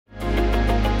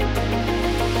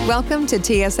Welcome to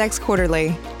TSX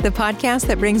Quarterly, the podcast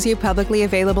that brings you publicly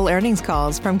available earnings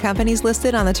calls from companies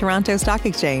listed on the Toronto Stock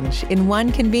Exchange in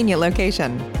one convenient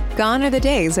location. Gone are the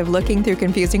days of looking through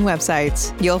confusing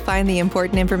websites. You'll find the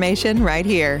important information right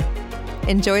here.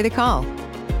 Enjoy the call.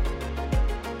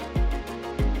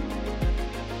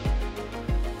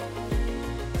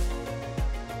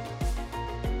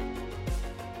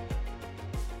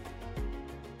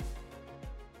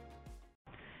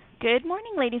 Good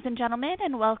morning, ladies and gentlemen,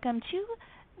 and welcome to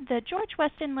the George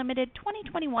Weston Limited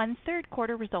 2021 third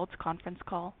quarter results conference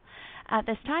call. At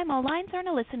this time, all lines are in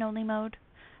a listen-only mode.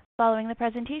 Following the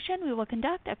presentation, we will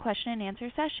conduct a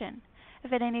question-and-answer session.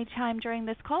 If at any time during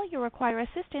this call you require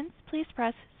assistance, please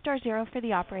press star zero for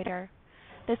the operator.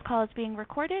 This call is being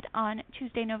recorded on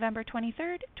Tuesday, November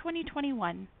 23rd,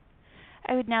 2021.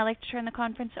 I would now like to turn the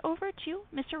conference over to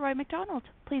Mr. Roy MacDonald.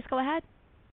 Please go ahead.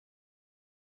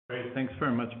 Great. Thanks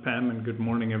very much, Pam, and good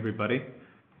morning, everybody.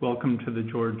 Welcome to the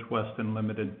George Weston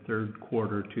Limited third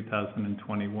quarter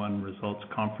 2021 results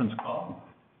conference call.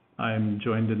 I am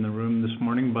joined in the room this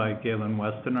morning by Galen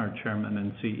Weston, our Chairman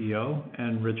and CEO,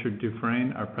 and Richard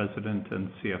Dufresne, our President and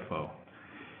CFO.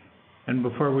 And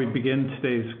before we begin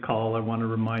today's call, I want to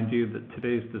remind you that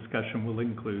today's discussion will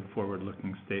include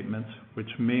forward-looking statements, which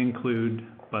may include,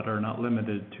 but are not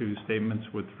limited to, statements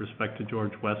with respect to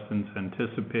George Weston's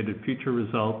anticipated future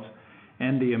results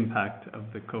and the impact of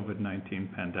the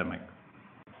COVID-19 pandemic.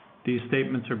 These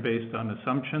statements are based on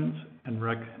assumptions and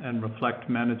reflect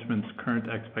management's current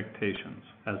expectations.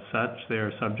 As such, they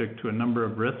are subject to a number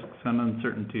of risks and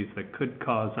uncertainties that could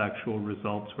cause actual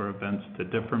results or events to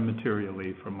differ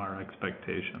materially from our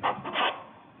expectations.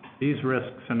 These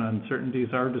risks and uncertainties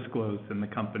are disclosed in the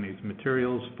company's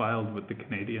materials filed with the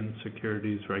Canadian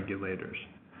securities regulators.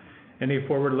 Any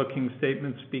forward-looking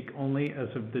statements speak only as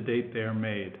of the date they are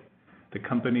made. The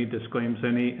company disclaims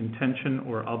any intention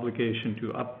or obligation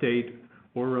to update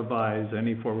or revise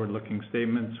any forward-looking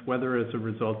statements, whether as a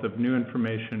result of new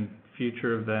information,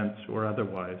 future events, or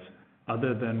otherwise,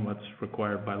 other than what's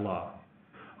required by law.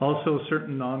 Also,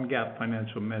 certain non-GAAP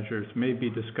financial measures may be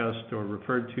discussed or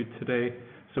referred to today,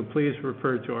 so please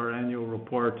refer to our annual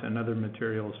report and other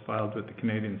materials filed with the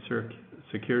Canadian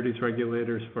securities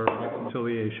regulators for a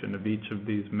reconciliation of each of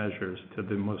these measures to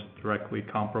the most directly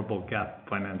comparable GAAP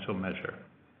financial measure.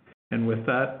 And with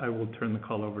that, I will turn the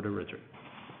call over to Richard.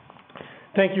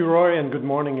 Thank you, Roy, and good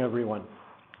morning, everyone.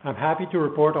 I'm happy to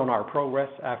report on our progress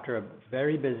after a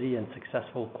very busy and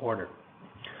successful quarter.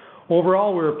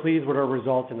 Overall, we were pleased with our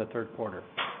results in the third quarter.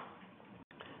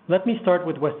 Let me start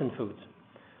with Weston Foods.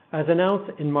 As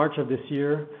announced in March of this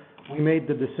year, we made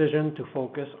the decision to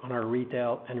focus on our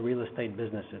retail and real estate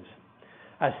businesses.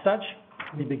 As such,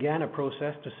 we began a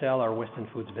process to sell our Weston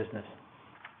Foods business.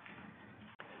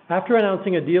 After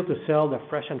announcing a deal to sell the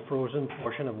fresh and frozen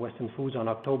portion of Weston Foods on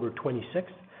October 26th,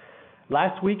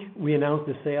 last week we announced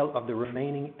the sale of the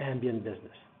remaining ambient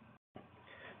business.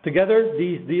 Together,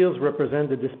 these deals represent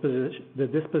the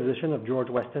disposition of George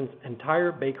Weston's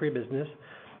entire bakery business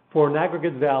for an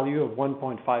aggregate value of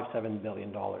 $1.57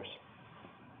 billion.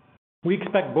 We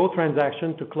expect both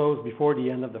transactions to close before the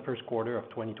end of the first quarter of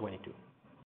 2022.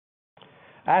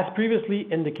 As previously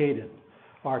indicated,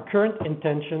 our current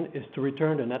intention is to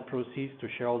return the net proceeds to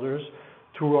shareholders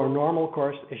through our normal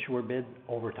course issuer bid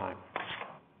over time.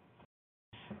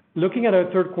 Looking at our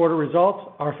third quarter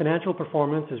results, our financial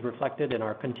performance is reflected in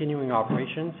our continuing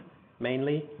operations,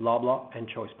 mainly Loblaw and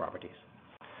Choice Properties.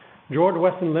 George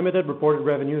Weston Limited reported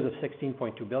revenues of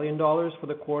 $16.2 billion for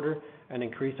the quarter, an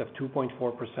increase of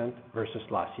 2.4% versus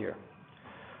last year.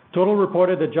 Total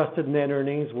reported adjusted net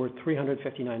earnings were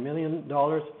 $359 million,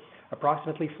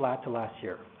 approximately flat to last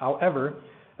year. However,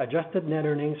 adjusted net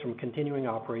earnings from continuing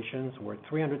operations were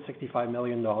 $365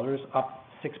 million, up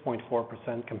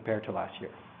 6.4% compared to last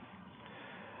year.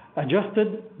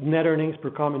 Adjusted net earnings per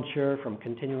common share from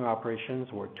continuing operations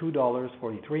were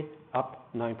 $2.43, up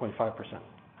 9.5%.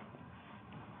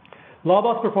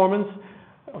 Loblaw's performance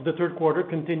of the third quarter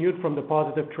continued from the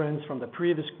positive trends from the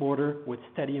previous quarter with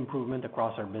steady improvement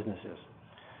across our businesses.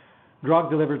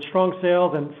 Drug delivered strong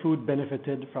sales and food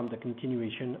benefited from the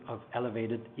continuation of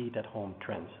elevated eat-at-home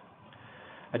trends.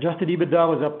 Adjusted EBITDA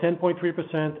was up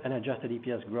 10.3% and adjusted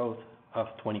EPS growth of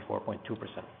 24.2%.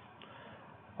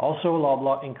 Also,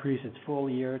 Loblaw increased its full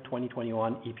year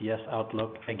 2021 EPS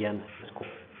outlook again this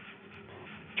quarter.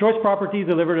 Choice Properties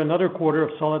delivered another quarter of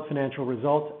solid financial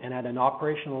results and had an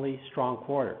operationally strong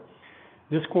quarter.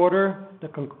 This quarter, the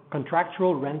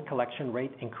contractual rent collection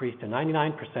rate increased to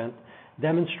 99%,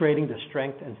 demonstrating the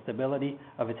strength and stability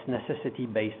of its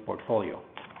necessity-based portfolio.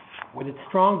 With its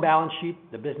strong balance sheet,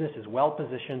 the business is well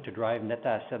positioned to drive net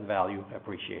asset value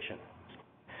appreciation.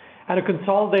 At a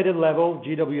consolidated level,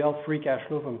 GWL free cash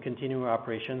flow from continuing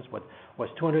operations was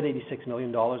 $286 million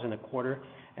in the quarter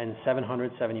and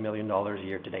 $770 million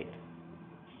year to date.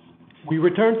 We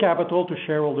returned capital to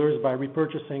shareholders by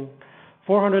repurchasing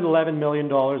 $411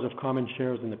 million of common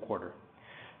shares in the quarter.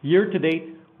 Year to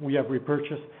date, we have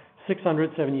repurchased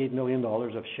 $678 million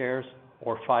of shares,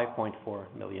 or 5.4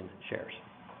 million shares.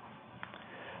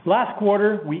 Last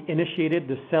quarter, we initiated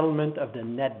the settlement of the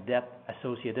net debt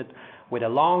associated with a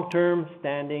long-term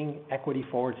standing equity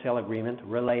forward sale agreement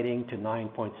relating to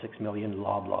 9.6 million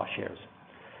Loblaw shares.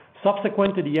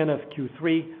 Subsequent to the end of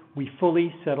Q3, we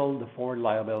fully settled the forward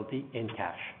liability in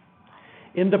cash.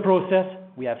 In the process,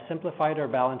 we have simplified our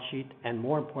balance sheet and,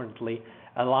 more importantly,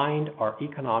 aligned our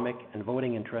economic and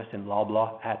voting interest in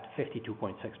Loblaw at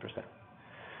 52.6%.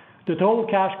 The total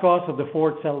cash cost of the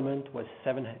forward settlement was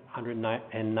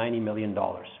 $790 million.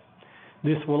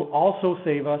 This will also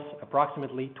save us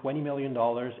approximately $20 million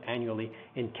annually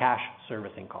in cash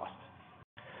servicing costs.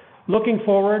 Looking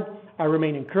forward, I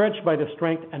remain encouraged by the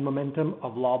strength and momentum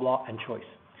of Loblaw and Choice.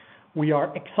 We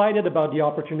are excited about the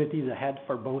opportunities ahead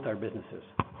for both our businesses.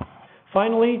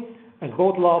 Finally, as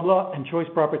both Loblaw and Choice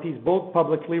Properties both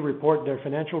publicly report their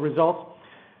financial results,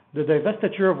 the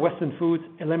divestiture of Weston Foods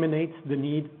eliminates the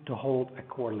need to hold a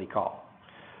quarterly call.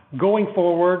 Going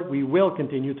forward, we will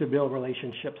continue to build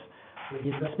relationships with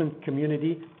the investment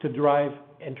community to drive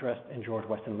interest in George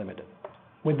Weston Limited.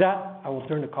 With that, I will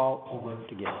turn the call over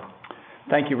to Galen.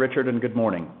 Thank you, Richard, and good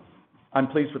morning. I'm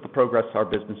pleased with the progress our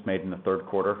business made in the third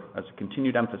quarter as a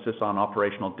continued emphasis on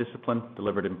operational discipline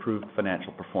delivered improved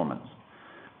financial performance.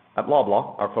 At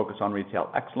Loblaw, our focus on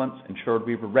retail excellence ensured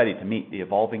we were ready to meet the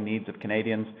evolving needs of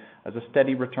Canadians as a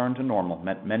steady return to normal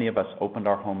meant many of us opened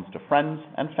our homes to friends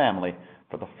and family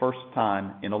for the first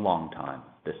time in a long time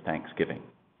this Thanksgiving.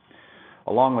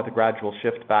 Along with a gradual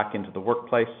shift back into the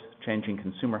workplace, changing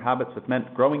consumer habits have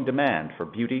meant growing demand for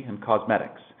beauty and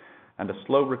cosmetics and a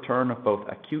slow return of both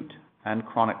acute and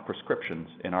chronic prescriptions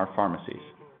in our pharmacies.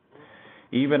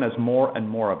 Even as more and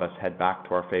more of us head back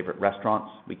to our favorite restaurants,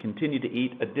 we continue to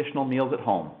eat additional meals at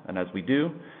home, and as we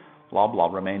do,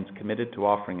 Loblaw remains committed to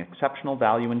offering exceptional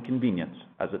value and convenience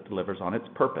as it delivers on its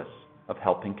purpose of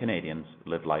helping Canadians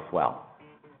live life well.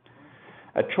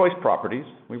 At Choice Properties,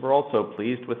 we were also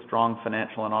pleased with strong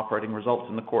financial and operating results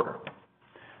in the quarter.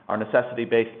 Our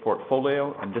necessity-based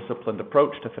portfolio and disciplined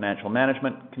approach to financial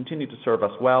management continue to serve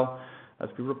us well as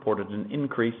we reported an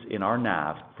increase in our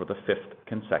NAV for the fifth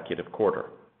consecutive quarter.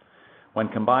 When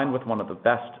combined with one of the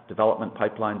best development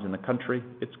pipelines in the country,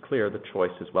 it's clear that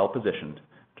Choice is well positioned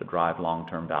to drive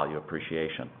long-term value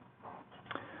appreciation.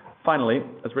 Finally,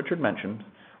 as Richard mentioned,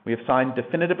 we have signed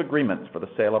definitive agreements for the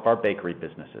sale of our bakery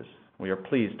businesses. We are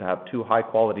pleased to have two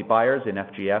high-quality buyers in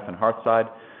FGF and Hearthside,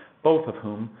 both of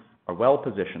whom are well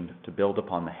positioned to build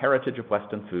upon the heritage of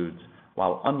Weston Foods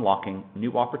while unlocking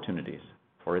new opportunities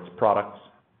for its products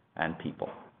and people.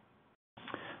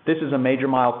 This is a major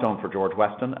milestone for George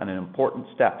Weston and an important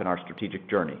step in our strategic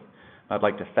journey. I'd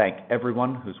like to thank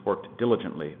everyone who's worked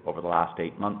diligently over the last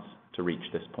 8 months to reach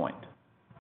this point.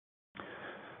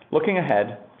 Looking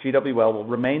ahead, GWL will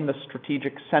remain the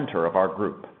strategic center of our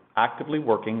group, actively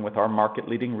working with our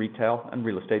market-leading retail and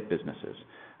real estate businesses.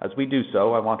 As we do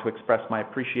so, I want to express my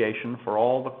appreciation for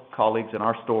all the colleagues in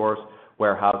our stores,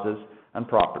 warehouses, and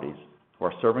properties who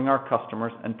are serving our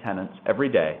customers and tenants every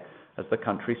day as the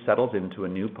country settles into a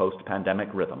new post-pandemic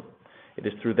rhythm. It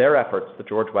is through their efforts that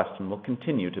George Weston will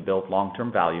continue to build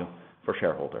long-term value for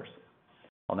shareholders.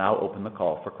 I'll now open the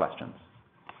call for questions.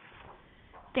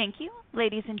 Thank you.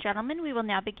 Ladies and gentlemen, we will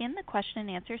now begin the question and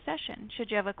answer session. Should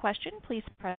you have a question, please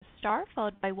press star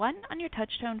followed by 1 on your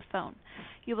touch-tone phone.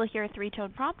 You will hear a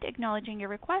 3-tone prompt acknowledging your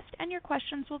request, and your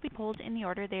questions will be polled in the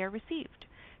order they are received.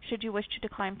 Should you wish to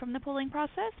decline from the polling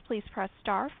process, please press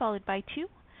star followed by 2.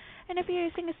 And if you're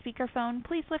using a speakerphone,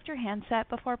 please lift your handset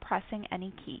before pressing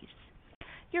any keys.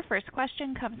 Your first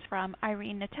question comes from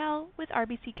Irene Nattel with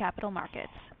RBC Capital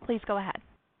Markets. Please go ahead.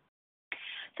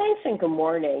 Thanks and good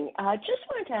morning. Just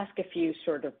wanted to ask a few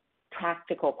sort of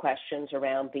practical questions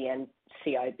around the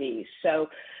NCIB. So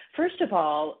first of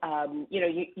all,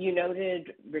 you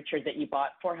noted, Richard, that you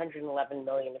bought 411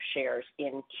 million of shares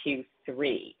in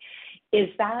Q3. Is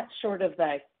that sort of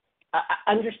the,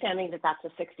 understanding that that's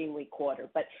a 16-week quarter,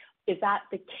 but is that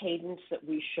the cadence that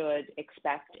we should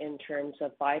expect in terms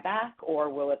of buyback, or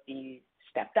will it be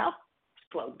stepped up,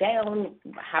 slowed down?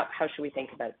 How should we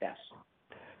think about this?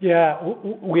 Yeah,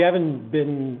 we've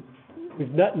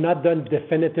not done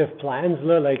definitive plans.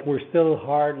 Like, we're still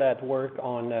hard at work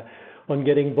on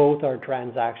getting both our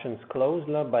transactions closed.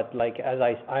 But like as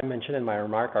I mentioned in my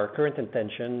remark, our current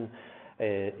intention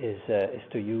is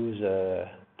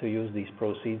to use these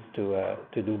proceeds to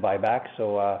do buyback.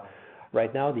 So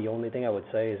right now, the only thing I would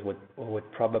say is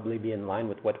would probably be in line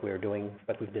with what we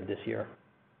did this year.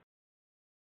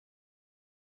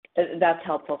 That's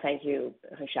helpful. Thank you,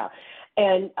 Richard.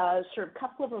 And sort of a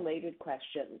couple of related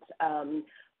questions.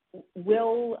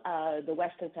 Will the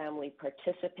Weston family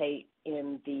participate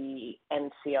in the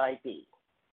NCIB?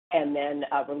 And then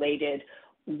related,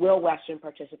 will Weston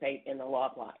participate in the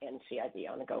Loblaw NCIB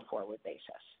on a go-forward basis?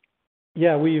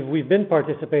 Yeah, we've been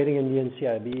participating in the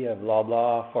NCIB of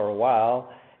Loblaw for a while,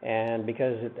 and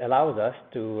because it allows us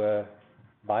to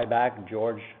buy back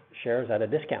George shares at a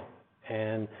discount.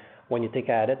 And when you think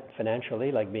at it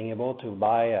financially, like being able to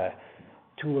buy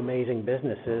two amazing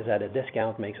businesses at a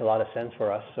discount makes a lot of sense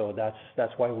for us. So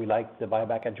that's why we like the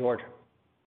buyback at George.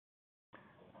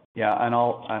 Yeah, and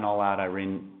I'll add,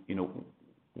 Irene,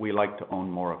 we like to own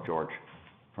more of George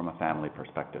from a family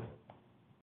perspective.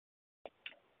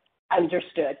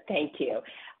 Understood. Thank you.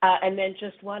 And then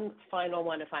just one final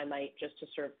one, if I might, just to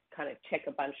sort of kind of tick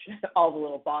a bunch, all the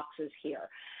little boxes here.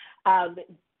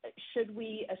 Should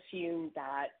we assume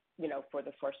that, for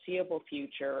the foreseeable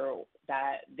future,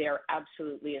 that there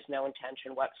absolutely is no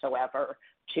intention whatsoever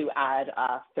to add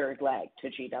a third leg to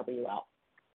GWL?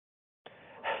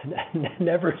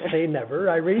 Never say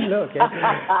never, Irene. Look,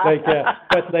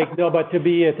 but to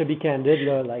be candid,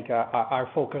 our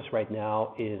focus right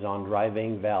now is on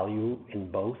driving value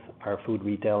in both our food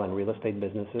retail and real estate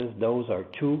businesses. Those are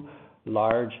two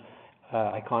large,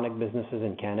 iconic businesses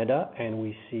in Canada, and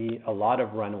we see a lot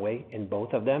of runway in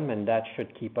both of them, and that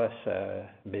should keep us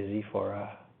busy for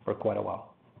quite a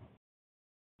while.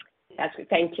 That's good.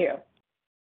 Thank you.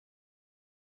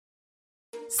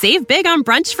 Save big on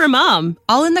brunch for mom,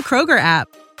 all in the Kroger app.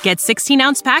 Get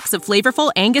 16-ounce packs of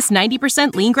flavorful Angus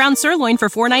 90% lean ground sirloin for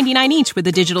 $4.99 each with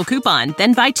a digital coupon.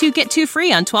 Then buy 2, get 2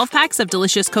 free on 12 packs of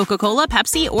delicious Coca-Cola,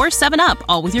 Pepsi, or 7-Up,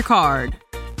 all with your card.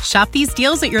 Shop these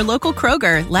deals at your local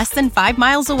Kroger, less than 5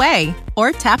 miles away.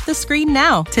 Or tap the screen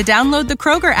now to download the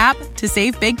Kroger app to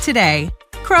save big today.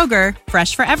 Kroger,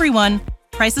 fresh for everyone.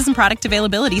 Prices and product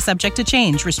availability subject to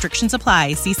change. Restrictions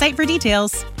apply. See site for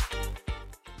details.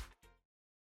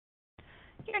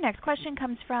 Your next question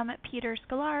comes from Peter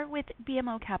Sklar with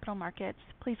BMO Capital Markets.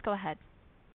 Please go ahead.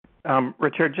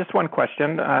 Richard, just one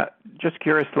question. Just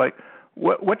curious,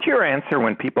 what's your answer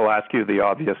when people ask you the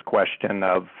obvious question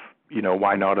of,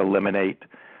 why not eliminate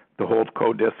the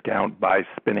holdco discount by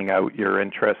spinning out your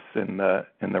interests in the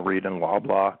REIT and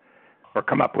Loblaw, or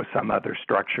come up with some other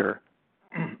structure?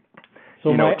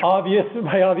 So my obvious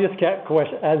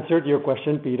answer to your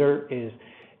question, Peter, is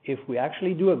if we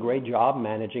actually do a great job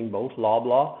managing both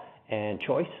Loblaw and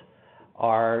Choice,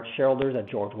 our shareholders at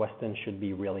George Weston should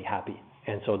be really happy.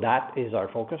 And so that is our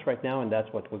focus right now, and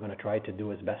that's what we're going to try to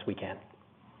do as best we can.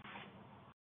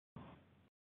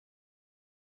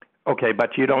 Okay,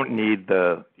 but you don't need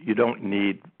the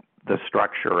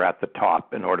structure at the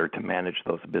top in order to manage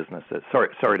those businesses.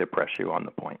 Sorry to press you on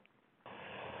the point.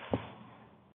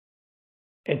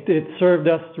 It served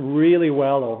us really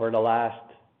well over the last,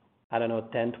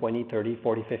 10, 20, 30,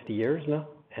 40, 50 years now.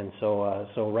 And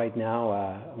so right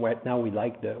now we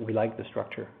like the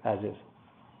structure as is.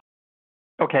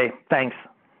 Okay, thanks.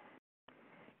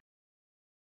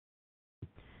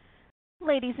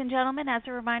 Ladies and gentlemen, as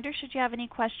a reminder, should you have any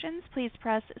questions, please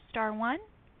press star 1.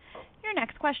 Your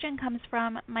next question comes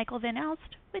from Michael Van Elst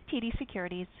with TD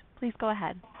Securities. Please go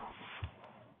ahead.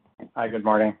 Hi, good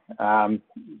morning.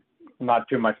 Not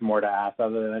too much more to ask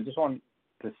other than I just want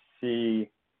to see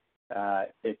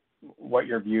what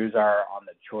your views are on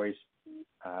the Choice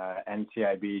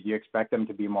NCIB. Do you expect them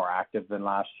to be more active than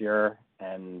last year?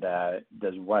 And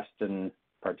does Weston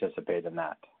participate in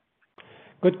that?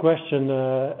 Good question,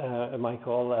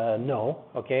 Michael. No.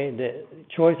 Okay. The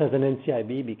Choice has an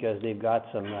NCIB because they've got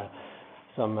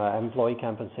some employee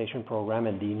compensation program,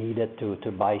 and they need it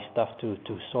to buy stuff to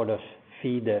sort of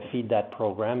feed that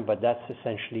program. But that's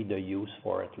essentially the use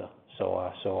for it.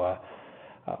 So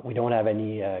we don't have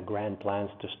any grand plans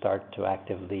to start to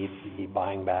actively be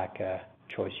buying back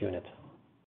Choice units.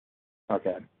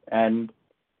 Okay. And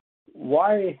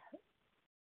why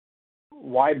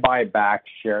buy back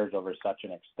shares over such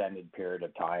an extended period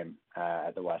of time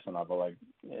at the Weston level? Like,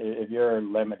 if you're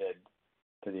limited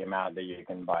to the amount that you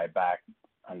can buy back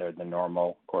under the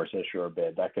normal course issuer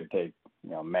bid, that could take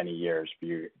many years for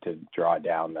you to draw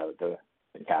down the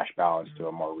cash balance to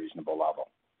a more reasonable level.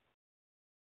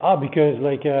 Because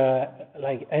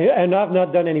and I've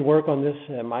not done any work on this,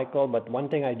 Michael, but one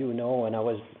thing I do know, when I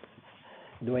was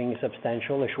doing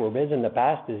substantial issuer bids in the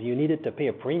past, is you needed to pay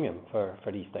a premium for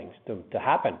these things to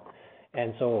happen.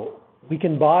 And so we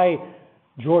can buy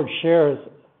George shares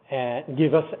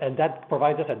and that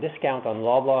provides us a discount on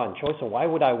Loblaw and Choice. So why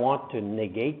would I want to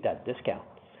negate that discount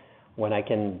when I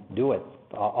can do it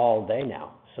all day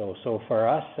now? So for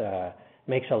us,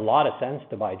 makes a lot of sense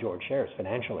to buy George shares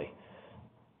financially.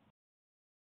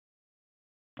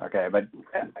 Okay, but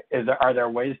are there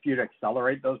ways for you to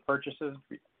accelerate those purchases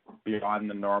beyond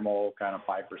the normal kind of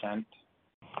 5%?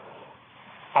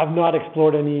 I've not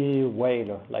explored any way,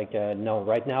 no.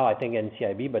 Right now, I think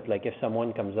NCIB, but if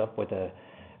someone comes up with a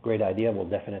great idea, we'll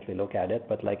definitely look at it.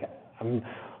 But I'm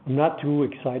not too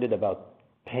excited about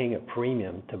paying a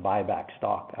premium to buy back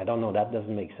stock. I don't know. That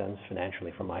doesn't make sense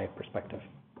financially from my perspective.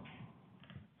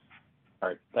 All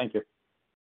right. Thank you.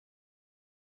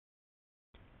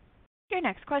 Your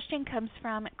next question comes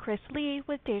from Chris Lee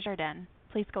with Desjardins.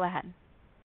 Please go ahead.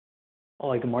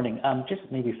 Oh, good morning. Just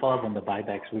maybe follow up on the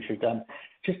buybacks, Richard.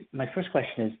 Just my first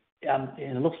question is,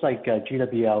 it looks like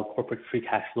GWL corporate free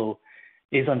cash flow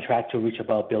is on track to reach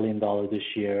about $1 billion this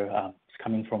year. It's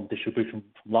coming from distribution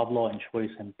from Loblaw and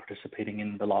Choice and participating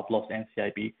in the Loblaw's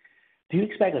NCIB. Do you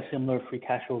expect a similar free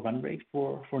cash flow run rate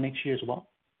for next year as well?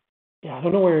 Yeah, I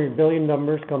don't know where your billion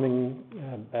numbers coming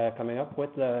up with,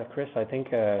 Chris. I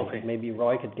think maybe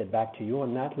Roy could get back to you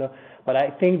on that. But I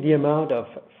think the amount of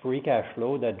free cash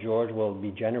flow that George will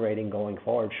be generating going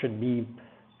forward should be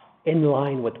in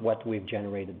line with what we've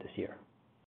generated this year.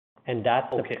 And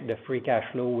that's the free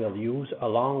cash flow we'll use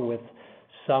along with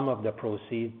some of the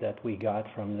proceeds that we got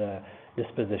from the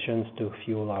dispositions to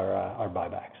fuel our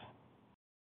buybacks.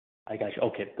 I got you.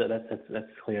 Okay, that's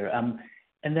clear.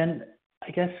 And then I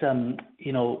guess, now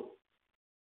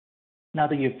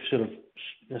that you've sort of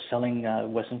selling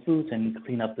Weston Foods and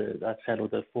clean up settle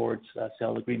the Ford's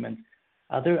sale agreement,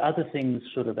 are there other things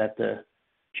sort of at the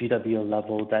GWL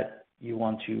level that you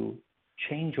want to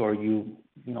change, or are you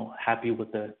happy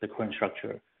with the current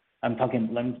structure? I'm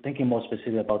thinking more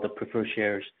specifically about the preferred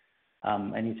shares.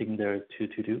 Anything there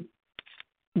to do?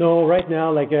 No, right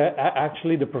now,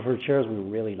 actually the preferred shares we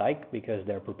really like because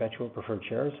they're perpetual preferred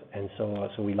shares, and so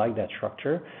we like that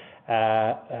structure.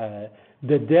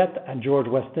 The debt at George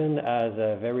Weston has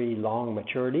a very long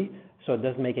maturity, so it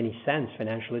doesn't make any sense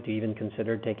financially to even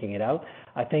consider taking it out.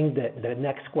 I think that the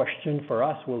next question for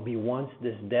us will be once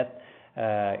this debt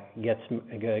gets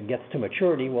to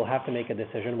maturity, we'll have to make a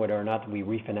decision whether or not we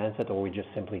refinance it or we just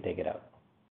simply take it out.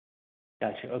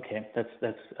 Gotcha. Okay,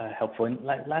 that's helpful. And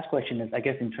last question is, I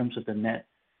guess in terms of the net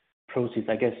proceeds,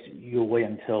 I guess you'll wait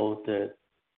until the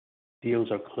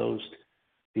deals are closed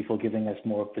before giving us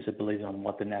more visibility on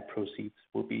what the net proceeds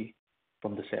will be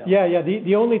from the sale. Yeah.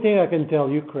 The only thing I can tell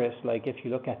you, Chris, if you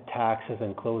look at taxes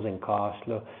and closing costs,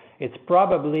 it's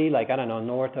probably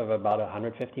north of about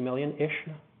 $150 million ish.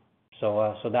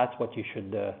 So that's what you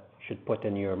should put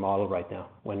in your model right now.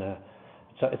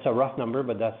 It's a rough number,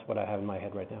 but that's what I have in my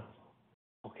head right now.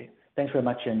 Okay. Thanks very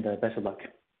much, and best of luck.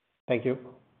 Thank you.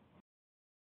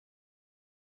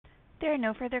 There are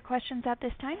no further questions at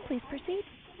this time. Please proceed.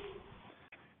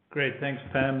 Great. Thanks,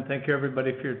 Pam. Thank you,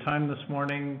 everybody, for your time this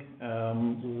morning.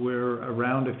 We're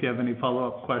around if you have any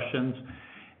follow-up questions.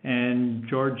 And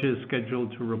George is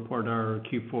scheduled to report our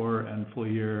Q4 and full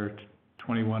year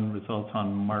 21 results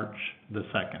on March the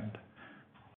 2nd.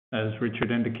 As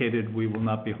Richard indicated, we will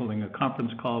not be holding a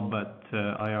conference call, but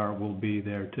IR will be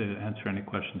there to answer any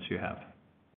questions you have.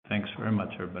 Thanks very much,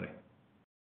 everybody.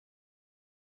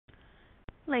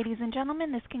 Ladies and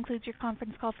gentlemen, this concludes your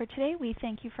conference call for today. We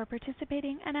thank you for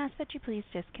participating and ask that you please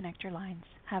disconnect your lines.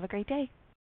 Have a great day.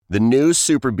 The new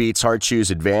Super Beats Heart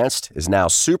Chews Advanced is now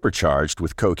supercharged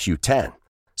with CoQ10.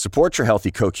 Support your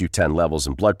healthy CoQ10 levels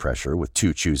and blood pressure with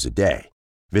 2 chews a day.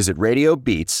 Visit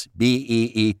RadioBeats,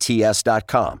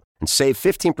 BEETS.com and save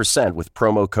 15% with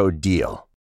promo code DEAL.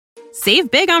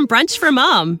 Save big on brunch for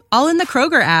mom, all in the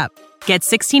Kroger app. Get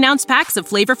 16-ounce packs of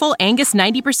flavorful Angus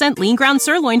 90% lean ground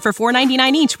sirloin for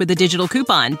 $4.99 each with a digital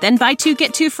coupon. Then buy 2,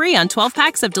 get 2 free on 12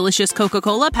 packs of delicious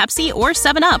Coca-Cola, Pepsi, or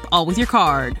 7-Up, all with your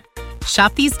card.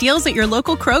 Shop these deals at your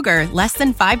local Kroger, less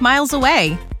than 5 miles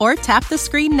away. Or tap the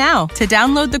screen now to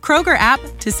download the Kroger app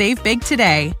to save big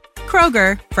today.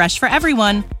 Kroger, fresh for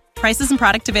everyone. Prices and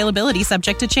product availability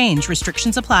subject to change.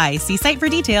 Restrictions apply. See site for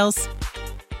details.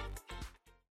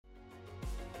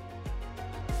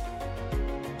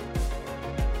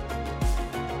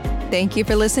 Thank you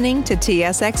for listening to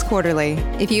TSX Quarterly.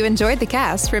 If you enjoyed the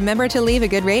cast, remember to leave a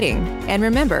good rating. And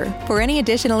remember, for any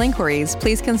additional inquiries,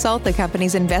 please consult the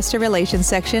company's investor relations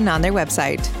section on their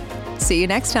website. See you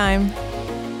next time.